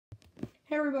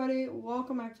Hey everybody,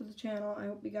 welcome back to the channel. I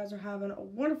hope you guys are having a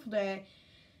wonderful day.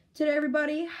 Today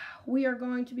everybody, we are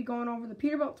going to be going over the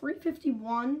Peterbilt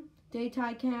 351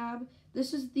 daytime cab.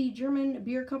 This is the German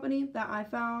beer company that I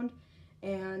found,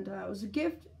 and it was a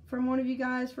gift from one of you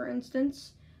guys, for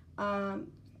instance.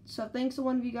 So thanks to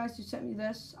one of you guys who sent me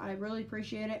this. I really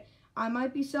appreciate it. I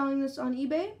might be selling this on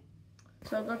eBay,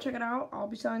 so go check it out. I'll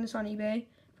be selling this on eBay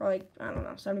for like, I don't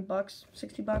know, 70 bucks,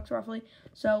 60 bucks roughly.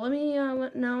 So let me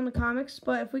let know in the comments.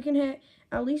 But if we can hit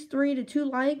at least 3 to 2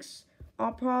 likes,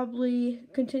 I'll probably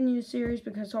continue the series,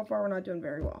 because so far we're not doing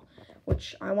very well.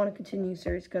 Which I want to continue the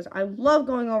series because I love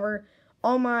going over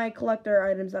all my collector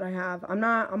items that I have.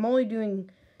 I'm only doing,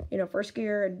 first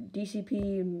gear and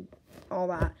DCP and all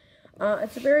that.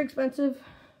 It's very expensive.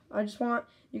 I just want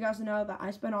you guys to know that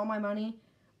I spend all my money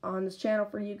on this channel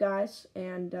for you guys,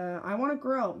 and I want to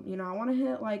grow. I want to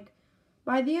hit, like,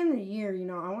 by the end of the year,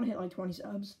 I want to hit like 20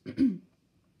 subs.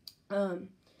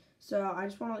 So I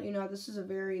just want to let you know this is a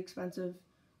very expensive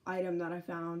item that I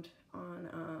found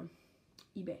on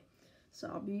eBay. So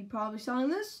I'll be probably selling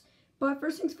this. But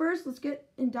first things first, let's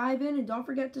get and dive in, and don't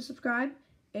forget to subscribe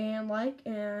and like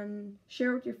and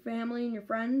share with your family and your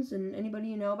friends and anybody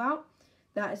you know about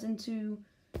that is into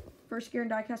first gear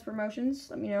and diecast promotions.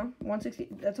 Let me know. 160,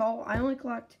 that's all. I only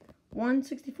collect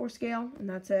 1/64 scale, and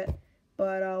that's it.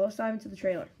 But let's dive into the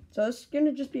trailer. So this is going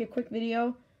to just be a quick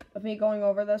video of me going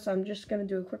over this. I'm just going to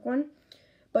do a quick one.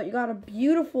 But you got a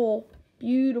beautiful,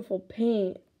 beautiful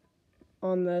paint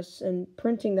on this and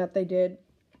printing that they did.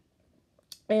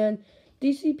 And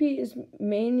DCP is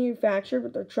manufactured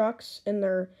with their trucks and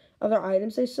their other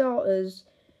items they sell is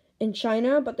in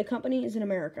China, but the company is in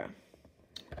America.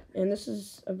 And this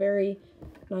is a very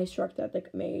nice truck that they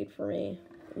made for me.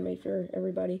 Made for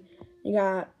everybody. You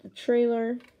got the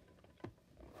trailer.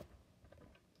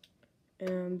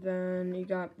 And then you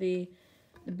got the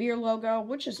beer logo,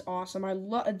 which is awesome. I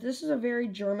love this. Is a very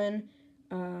German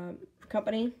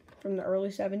company from the early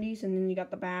 70s. And then you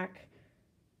got the back.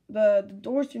 The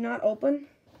doors do not open.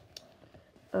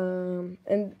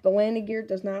 And the landing gear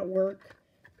does not work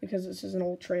because this is an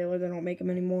old trailer. They don't make them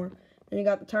anymore. And you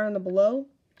got the tire on the below.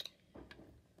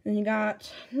 And you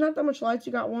got not that much lights.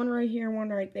 You got one right here, one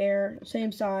right there.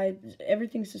 Same side.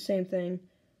 Everything's the same thing.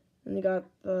 And you got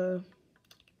the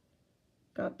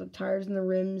tires and the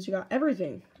rims. You got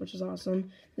everything, which is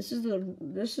awesome. This is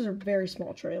a very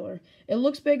small trailer. It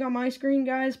looks big on my screen,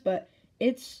 guys, but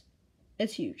it's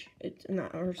huge. It's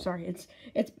not, or sorry,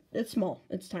 it's small.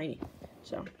 It's tiny.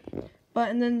 So,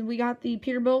 and then we got the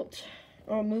Peterbilt.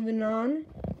 Moving on.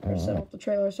 Set up the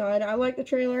trailer side. I like the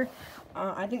trailer.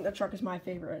 I think the truck is my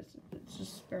favorite. It's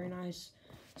just very nice.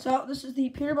 So this is the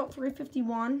Peterbilt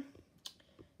 351.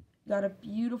 Got a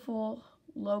beautiful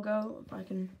logo. If I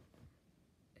can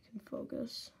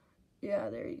focus. Yeah,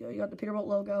 there you go. You got the Peterbilt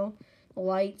logo, the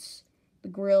lights, the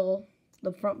grill,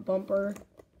 the front bumper.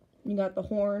 You got the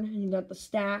horn, and you got the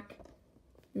stack,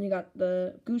 and you got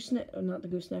the gooseneck. Oh, not the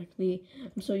gooseneck.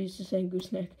 I'm so used to saying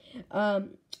gooseneck.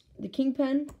 The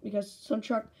Kingpin, because some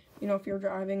truck, if you're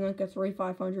driving like a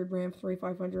 3500 Ram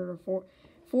 3500 or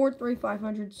Ford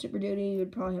 3500 Super Duty, you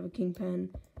would probably have a Kingpin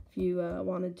if you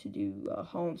wanted to do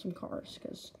hauling some cars.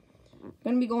 Because I'm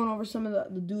going to be going over some of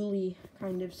the dually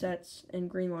kind of sets and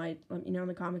green light. Let me know in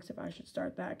the comments if I should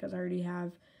start that, because I already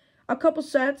have a couple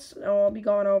sets I'll be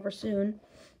going over soon.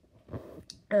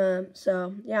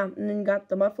 So yeah, and then you got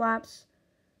the mud flaps,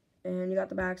 and you got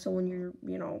the back, so when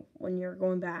you're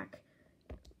going back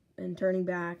and turning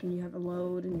back, and you have a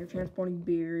load, and you're transporting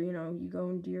beer, you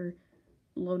go into your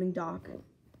loading dock,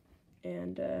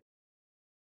 and